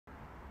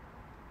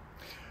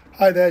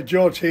Hi there,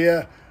 George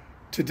here.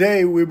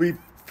 Today we'll be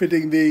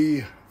fitting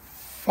the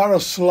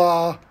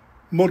Farasla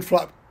mud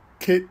flap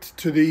kit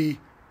to the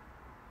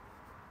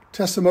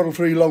Tesla Model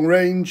 3 long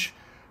range.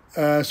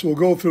 So we'll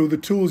go through the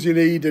tools you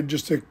need and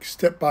just a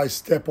step by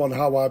step on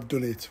how I've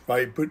done it,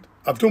 right? But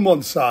I've done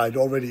one side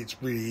already. It's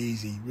really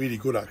easy, really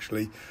good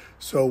actually.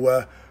 So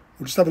we'll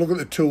just have a look at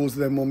the tools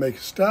and then we'll make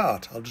a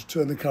start. I'll just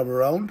turn the camera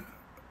around.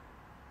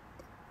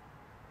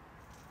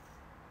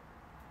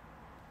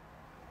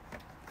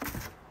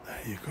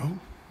 There you go.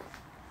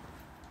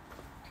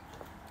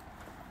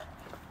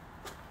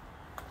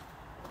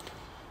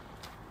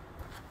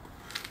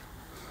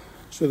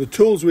 So the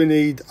tools we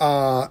need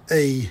are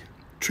a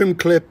trim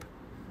clip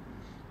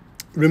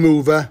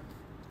remover.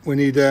 We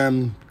need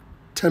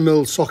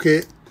 10mm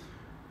socket.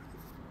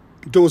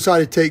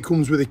 Double-sided tape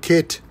comes with a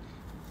kit.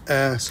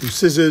 Some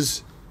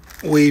scissors.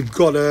 We've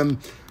got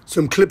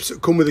some clips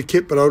that come with a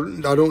kit, but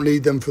I don't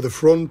need them for the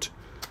front.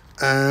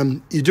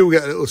 You do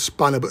get a little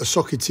spanner, but a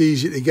socket's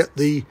easy to get.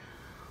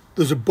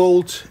 There's a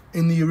bolt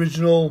in the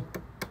original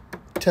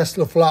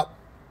Tesla flap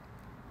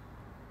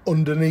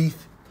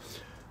underneath,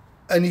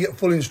 and you get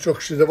full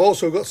instructions. I've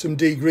also got some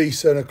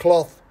degreaser and a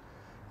cloth,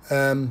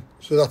 so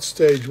that's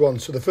stage one.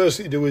 So the first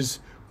thing to do is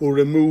we'll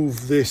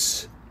remove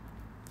this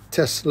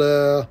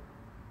Tesla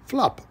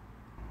flap.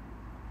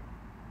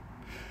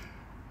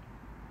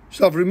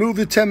 So I've removed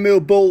the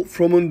 10mm bolt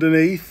from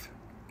underneath.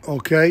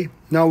 Okay,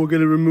 now we're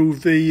going to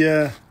remove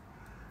the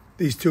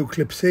these two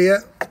clips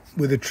here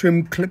with a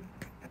trim clip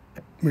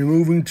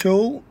removing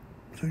tool.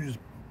 So just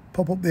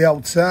pop up the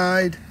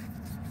outside,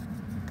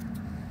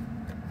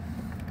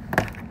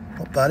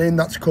 pop that in.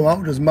 That's come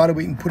out, doesn't matter,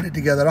 we can put it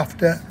together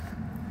after,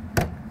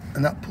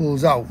 and that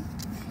pulls out.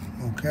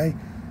 Okay,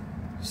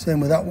 same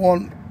with that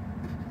one.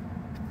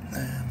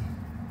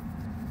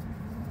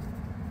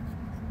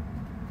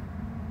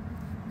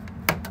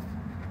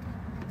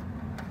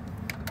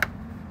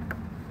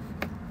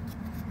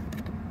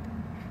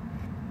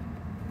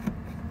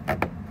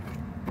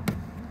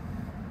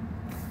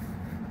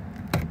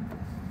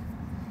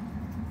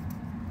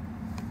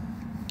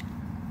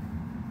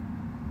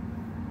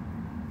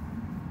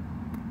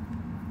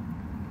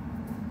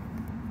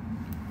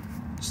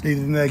 Just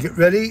leave them there, get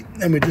ready,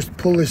 and we just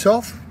pull this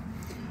off.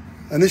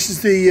 And this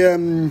is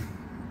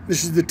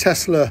the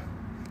Tesla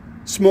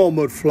small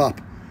mud flap,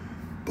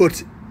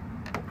 but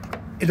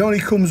it only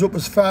comes up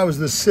as far as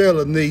the sill,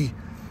 and the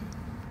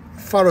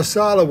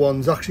Farasla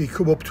ones actually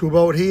come up to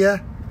about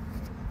here,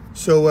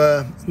 so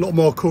a lot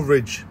more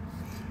coverage.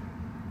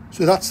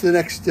 So that's the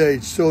next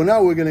stage. So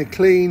now we're going to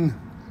clean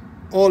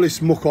all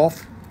this muck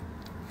off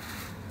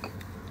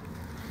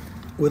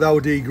with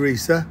our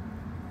degreaser.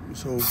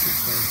 So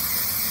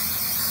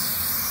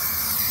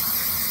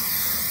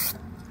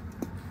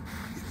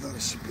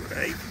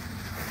spray.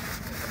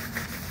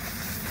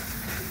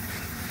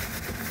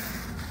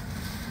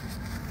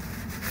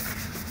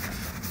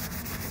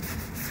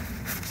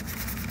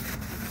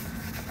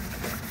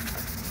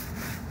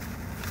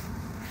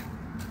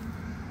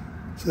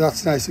 So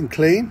that's nice and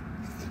clean.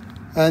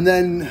 And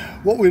then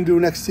what we're going to do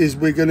next is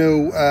we're going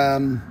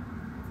to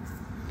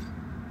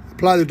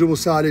apply the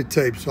double-sided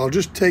tape. So I'll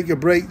just take a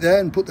break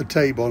there and put the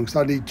tape on because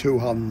I need two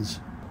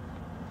hands.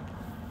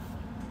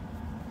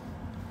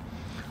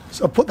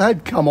 So I put the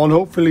head cam on,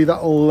 hopefully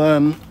that'll,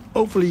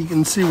 hopefully you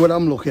can see what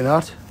I'm looking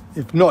at.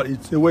 If not,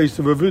 it's a waste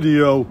of a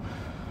video.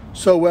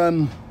 So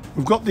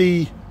we've got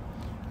the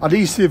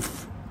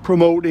adhesive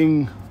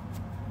promoter.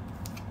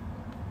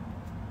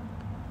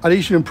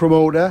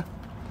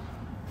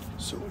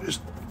 So we'll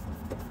just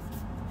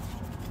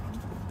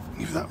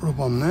give that rub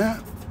on there.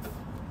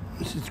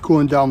 This is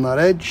going down that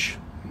edge.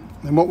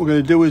 And what we're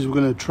going to do is we're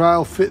going to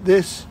trial fit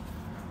this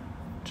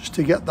just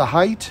to get the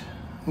height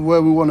of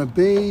where we want to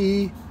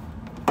be.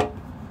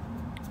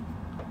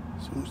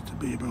 Supposed to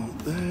be about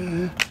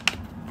there.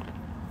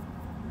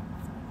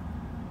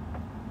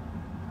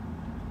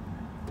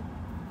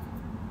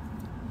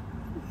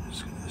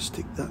 Just going to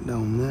stick that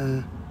down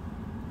there.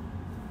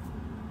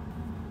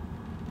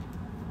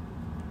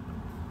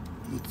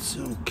 It's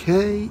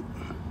okay.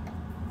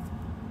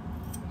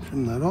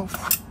 Trim that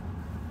off.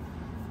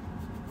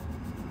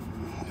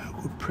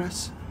 A good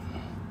press.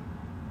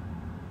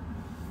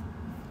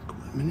 A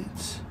couple of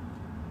minutes.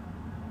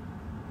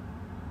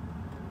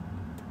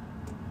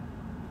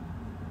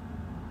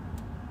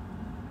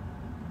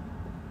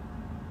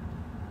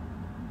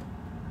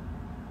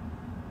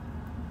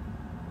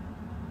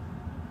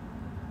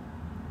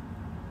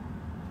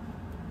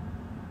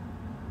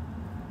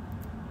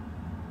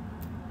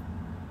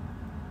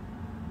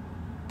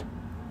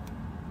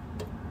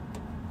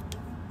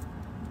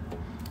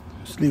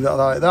 Just leave that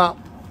like that.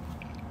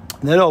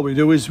 And then all we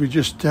do is we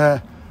just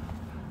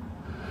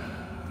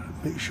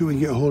make sure we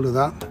get a hold of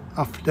that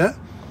after.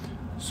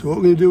 So what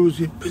we're going to do is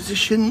we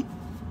position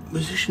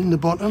the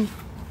bottom,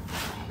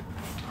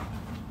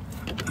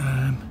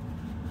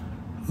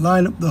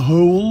 line up the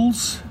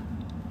holes.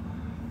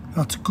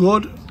 That's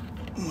good.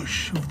 We'll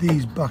shove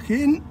these back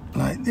in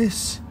like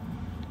this.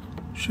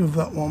 Shove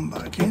that one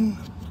back in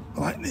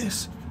like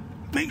this.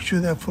 make sure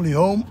they're fully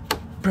home,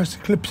 press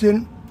the clips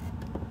in,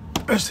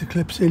 press the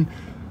clips in.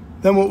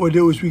 Then what we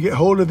do is we get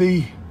hold of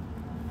the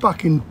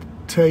backing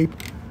tape,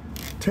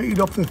 take it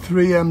off the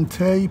 3M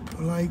tape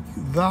like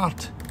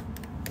that.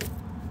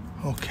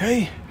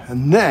 Okay,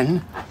 and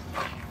then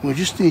we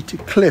just need to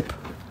clip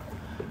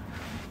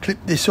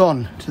this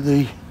on to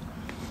the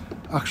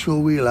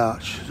actual wheel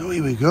arch. So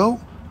here we go,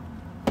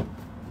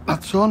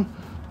 that's on.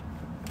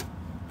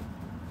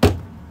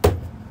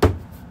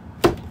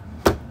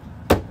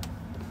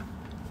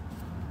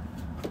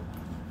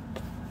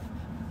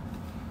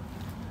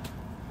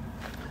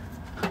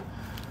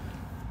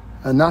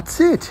 And that's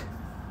it.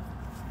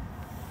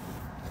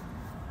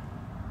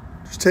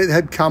 Just take the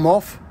head cam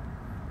off.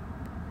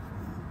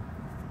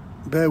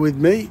 Bear with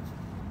me.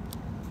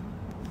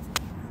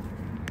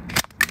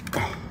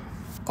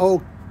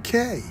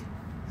 Okay.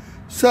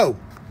 So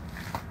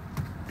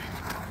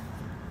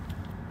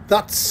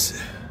that's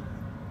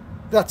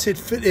it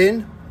fit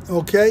in,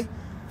 okay?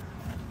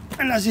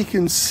 And as you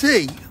can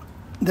see,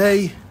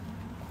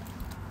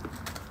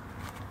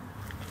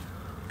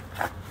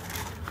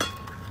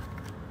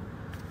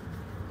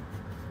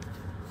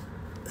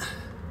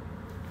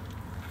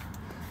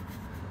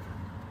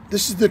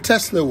 this is the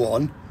Tesla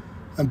one,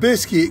 and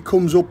basically it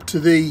comes up to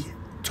the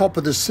top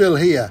of the sill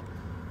here,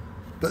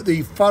 but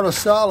the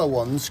Farasla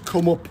ones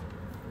come up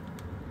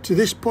to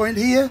this point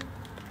here,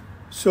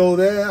 so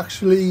they're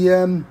actually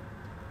a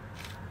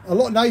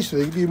lot nicer.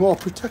 They give you more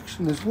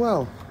protection as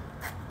well.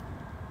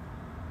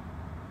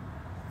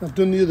 I've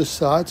done the other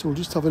side, so we'll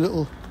just have a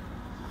little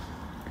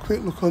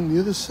quick look on the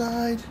other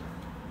side,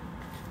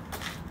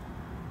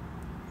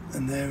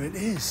 and there it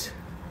is.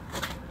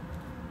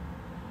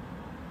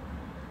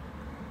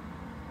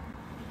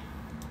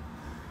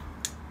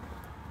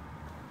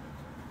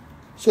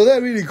 So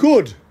they're really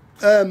good,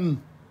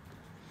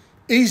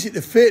 easy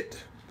to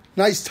fit,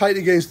 nice tight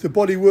against the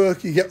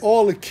bodywork. You get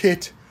all the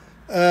kit,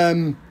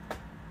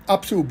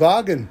 absolute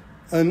bargain,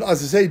 and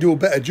as I say, do a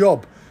better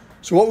job.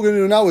 So what we're going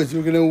to do now is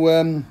we're going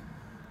to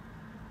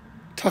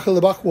tackle the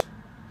back one.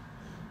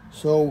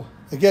 So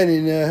again,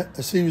 in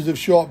a series of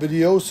short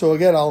videos. So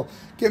again, I'll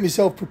get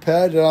myself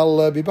prepared and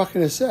I'll be back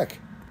in a sec.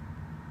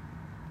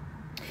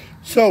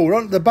 So we're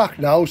on to the back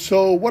now.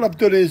 So what I've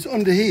done is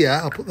under here,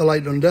 I'll put the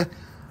light under.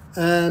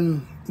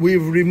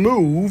 We've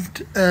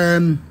removed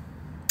this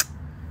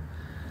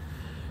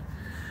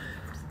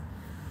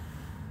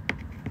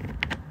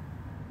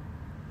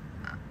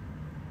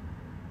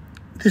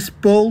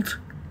bolt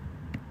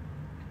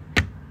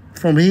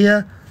from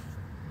here,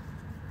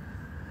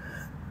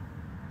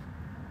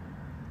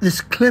 this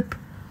clip,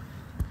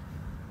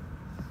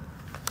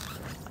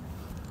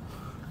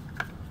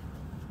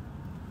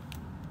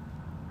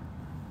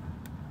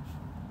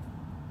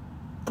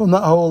 from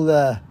that hole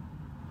there.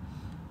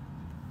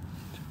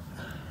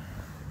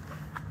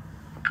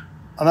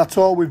 And that's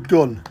all we've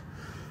done.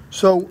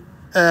 So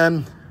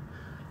I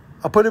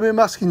put in my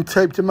masking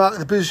tape to mark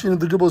the position of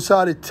the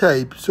double-sided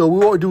tape. So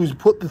what we do is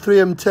put the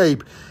 3M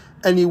tape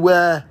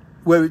anywhere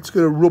where it's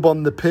going to rub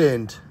on the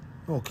paint.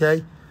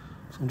 Okay,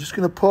 so I'm just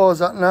going to pause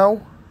that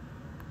now.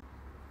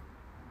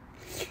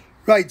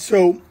 Right,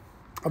 so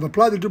I've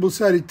applied the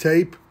double-sided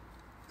tape,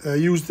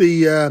 used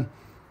the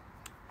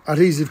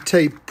adhesive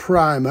tape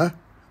primer.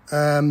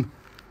 So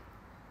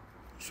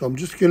I'm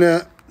just going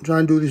to try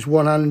and do this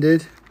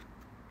one-handed.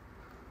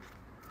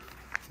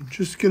 I'm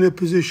just going to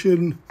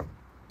position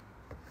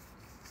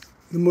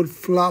the mud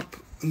flap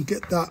and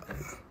get that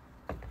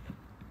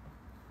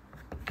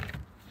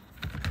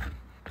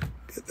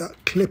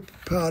clip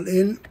part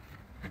in.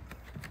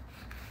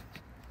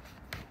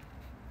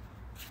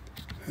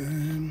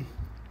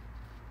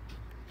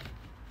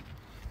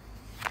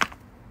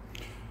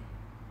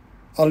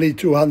 I'll need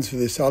 2 hands for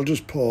this, I'll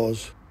just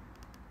pause.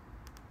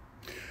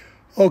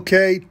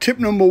 Okay, tip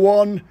number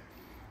 1,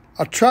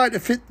 I tried to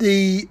fit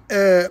the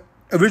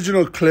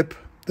original clip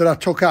that I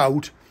took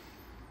out,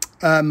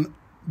 but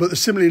they're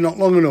simply not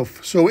long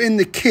enough. So in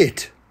the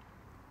kit,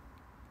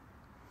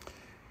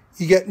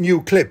 you get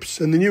new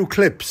clips, and the new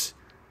clips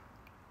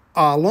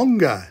are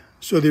longer,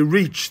 so they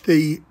reach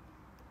the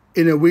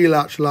inner wheel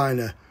arch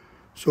liner.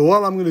 So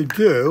all I'm going to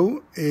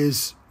do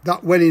is,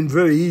 that went in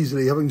very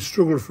easily, having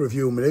struggled for a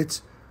few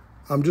minutes.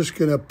 I'm just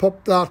going to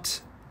pop that,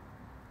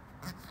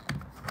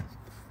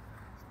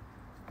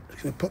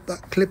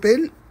 clip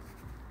in.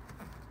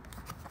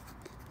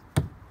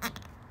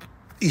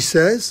 He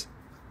says,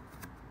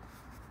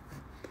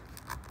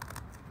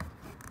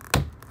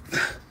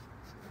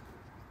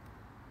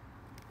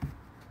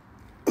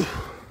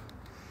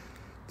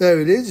 there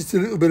it is. It's a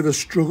little bit of a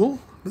struggle,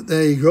 but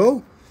there you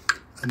go.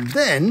 And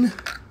then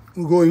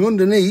we're going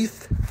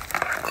underneath.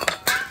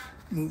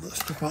 Move that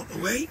stuff out of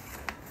the way.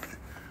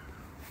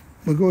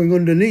 We're going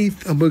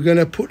underneath and we're going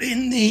to put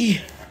in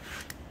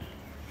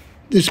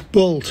this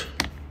bolt.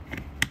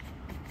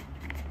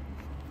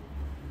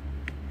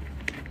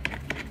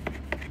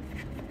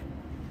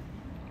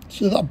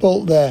 So that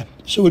bolt there.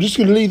 So we're just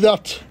going to leave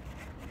that.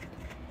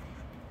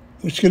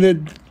 We're just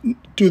going to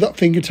do that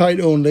finger tight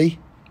only.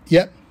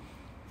 Yep.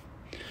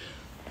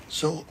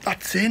 So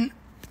that's in.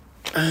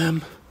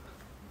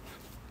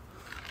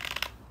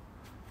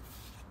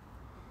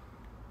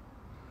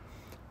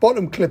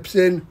 Bottom clips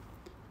in.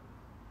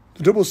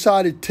 The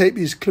double-sided tape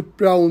is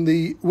clipped around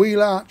the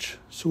wheel arch.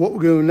 So what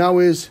we're going to do now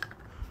is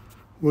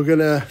we're going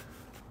to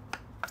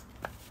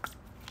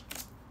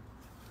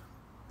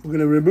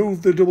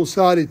remove the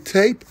double-sided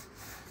tape,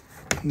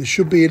 and there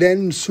should be an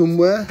end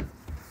somewhere.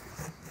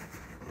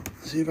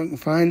 See if I can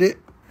find it.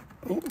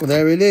 Oh, well,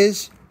 there it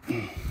is.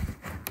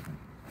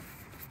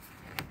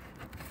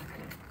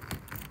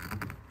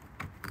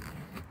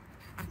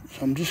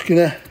 So I'm just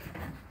gonna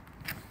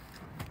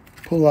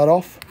pull that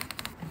off.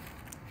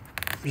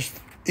 Just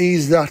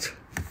ease that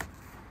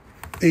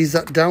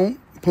down.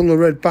 Pull the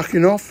red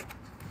backing off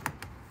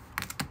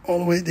all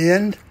the way at the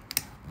end.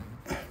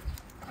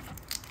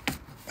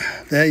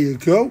 There you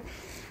go.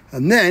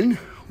 And then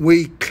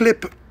we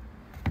clip.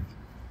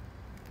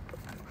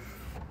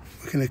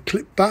 We're going to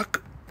clip back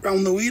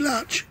round the wheel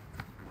arch.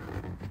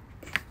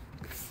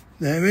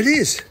 There it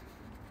is.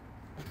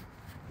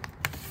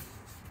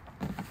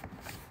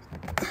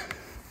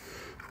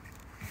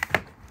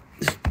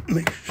 Just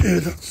make sure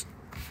that's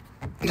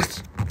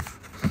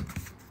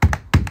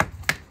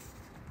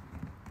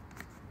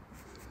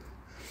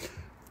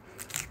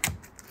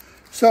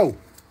so.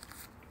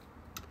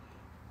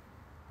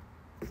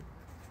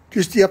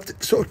 Just you have to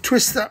sort of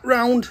twist that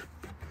round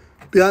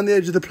behind the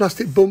edge of the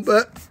plastic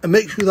bumper and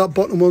make sure that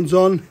bottom one's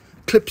on,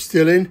 clip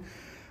still in.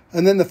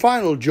 And then the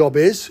final job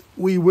is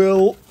we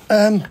will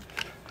tighten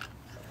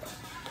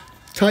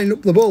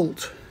up the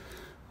bolt.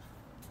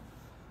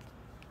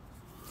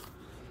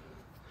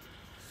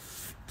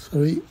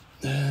 Sorry.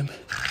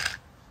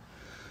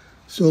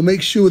 So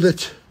make sure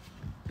that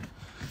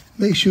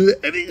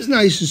everything's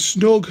nice and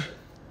snug.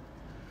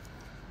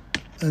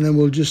 And then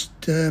we'll just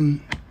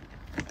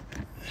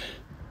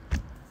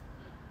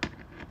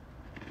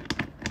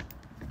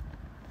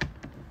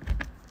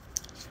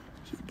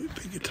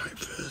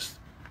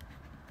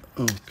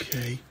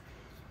okay,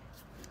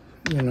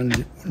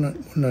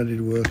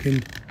 one-handed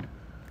working,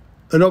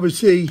 and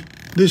obviously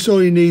this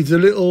only needs a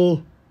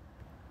little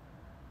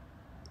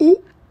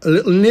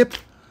nip,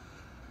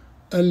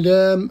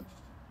 and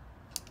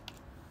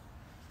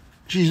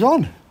she's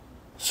on.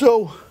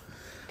 So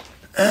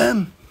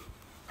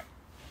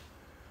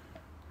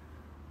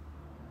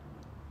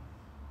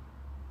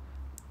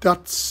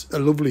that's a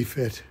lovely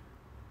fit.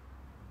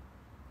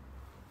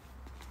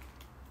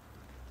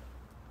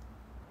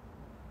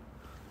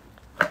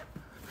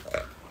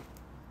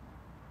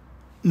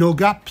 No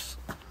gaps.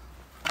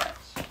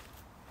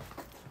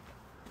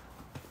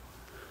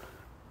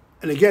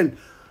 And again,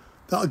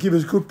 that'll give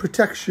us good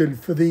protection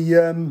for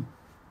the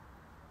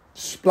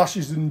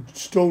splashes and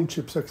stone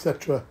chips,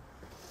 etc.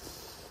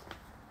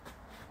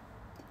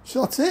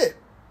 So that's it.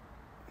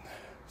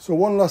 So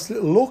one last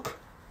little look.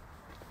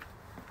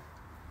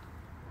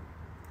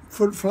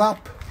 Front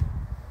flap.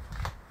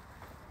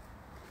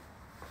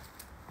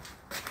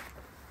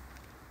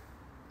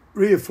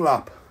 Rear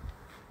flap.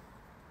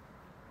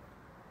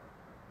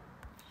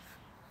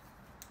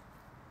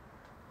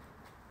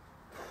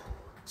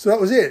 So that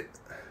was it.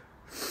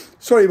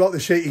 Sorry about the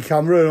shaky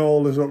camera and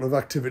all this sort of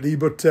activity,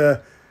 but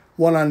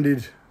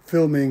one-handed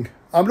filming.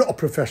 I'm not a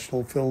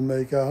professional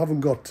filmmaker. I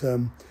haven't got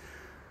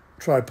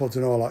tripods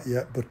and all that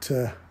yet, but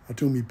I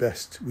do my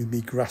best with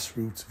me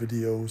grassroots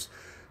videos.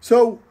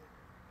 So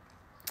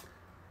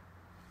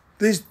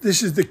this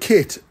is the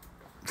kit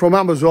from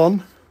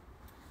Amazon.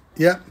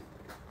 Yeah.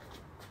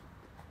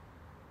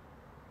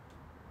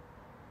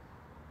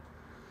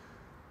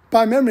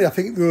 By memory, I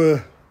think they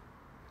were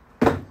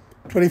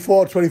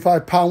 £24,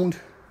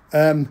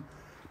 £25,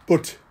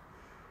 but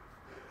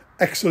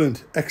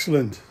excellent,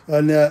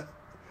 and they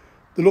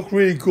look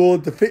really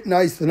good. They fit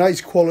nice, they're nice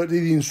quality.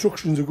 The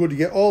instructions are good. You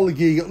get all the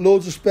gear. You get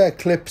loads of spare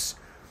clips,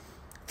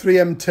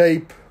 3M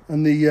tape,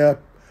 and the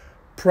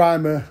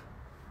primer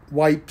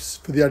wipes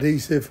for the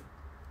adhesive.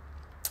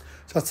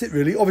 So that's it,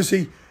 really.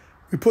 Obviously,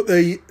 we put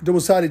the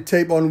double-sided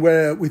tape on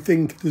where we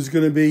think there's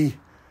going to be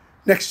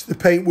next to the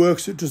paintwork,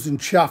 so it doesn't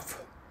chaff.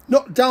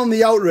 Not down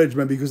the outer edge,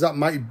 maybe, because that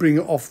might bring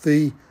it off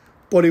the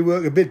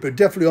bodywork a bit, but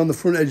definitely on the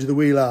front edge of the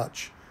wheel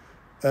arch,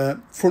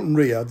 front and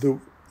rear, the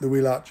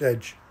wheel arch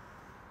edge.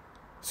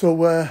 So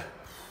that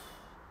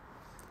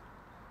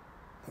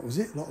was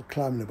it. A lot of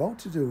climbing about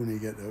to do when you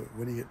get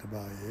to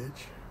my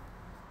age.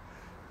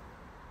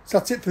 So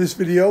that's it for this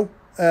video.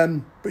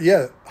 But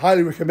yeah,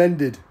 highly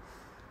recommended.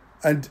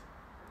 And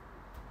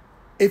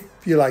if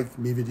you like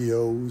me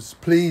videos,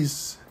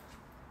 please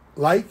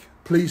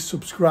please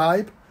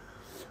subscribe.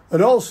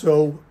 And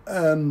also,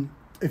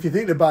 if you're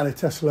thinking of buying a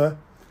Tesla,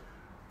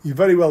 you're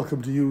very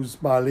welcome to use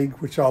my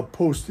link, which I'll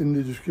post in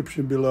the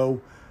description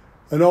below.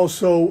 And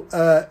also,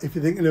 if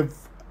you're thinking of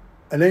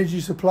an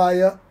energy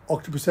supplier,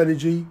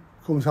 OctopusEnergy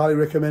comes highly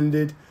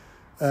recommended.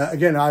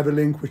 Again, I have a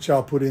link, which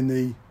I'll put in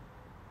the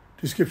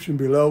description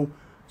below.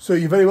 So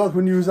you're very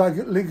welcome to use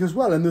that link as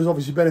well. And there's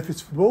obviously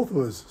benefits for both of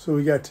us. So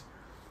we get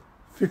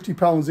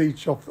 £50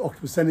 each off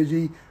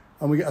OctopusEnergy,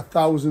 and we get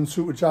 1,000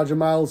 Supercharger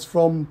miles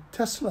from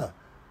Tesla.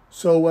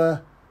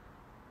 So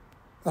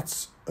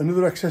that's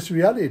another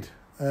accessory added.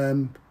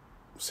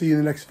 See you in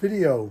the next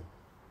video.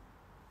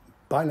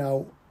 Bye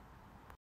now.